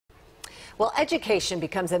Well, education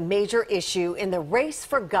becomes a major issue in the race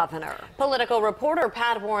for governor. Political reporter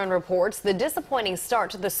Pat Warren reports the disappointing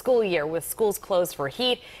start to the school year with schools closed for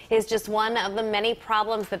heat is just one of the many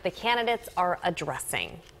problems that the candidates are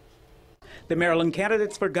addressing. The Maryland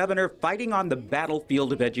candidates for governor fighting on the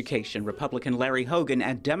battlefield of education. Republican Larry Hogan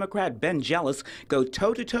and Democrat Ben Jealous go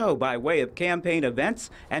toe-to-toe by way of campaign events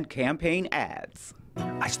and campaign ads.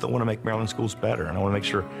 I still want to make Maryland schools better, and I want to make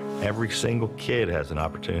sure every single kid has an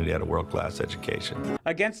opportunity at a world-class education.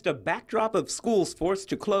 Against a backdrop of schools forced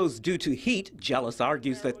to close due to heat, Jealous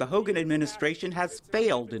argues that the Hogan administration has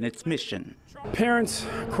failed in its mission. Parents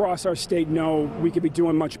across our state know we could be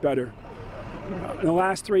doing much better. In the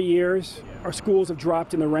last 3 years, our schools have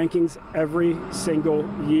dropped in the rankings every single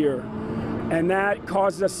year, and that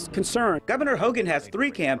causes us concern. Governor Hogan has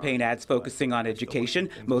 3 campaign ads focusing on education.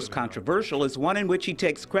 Most controversial is one in which he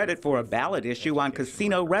takes credit for a ballot issue on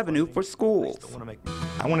casino revenue for schools.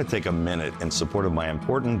 I want to take a minute in support of my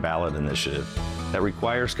important ballot initiative that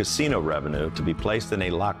requires casino revenue to be placed in a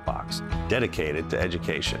lockbox dedicated to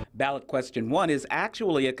education. Ballot question 1 is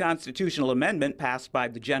actually a constitutional amendment passed by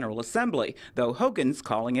the General Assembly, though Hogan's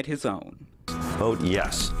calling it his own. Vote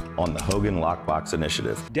yes on the Hogan Lockbox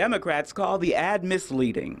Initiative. Democrats call the ad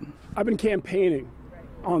misleading. I've been campaigning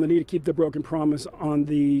on the need to keep the broken promise on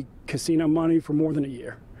the casino money for more than a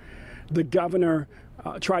year. The governor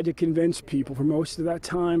tried to convince people for most of that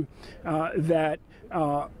time that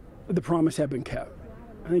the promise had been kept.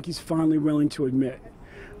 I think he's finally willing to admit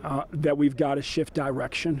that we've got to shift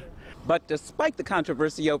direction. But despite the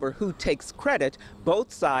controversy over who takes credit,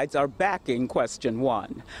 both sides are backing question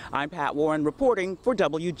 1. I'm Pat Warren reporting for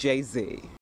WJZ.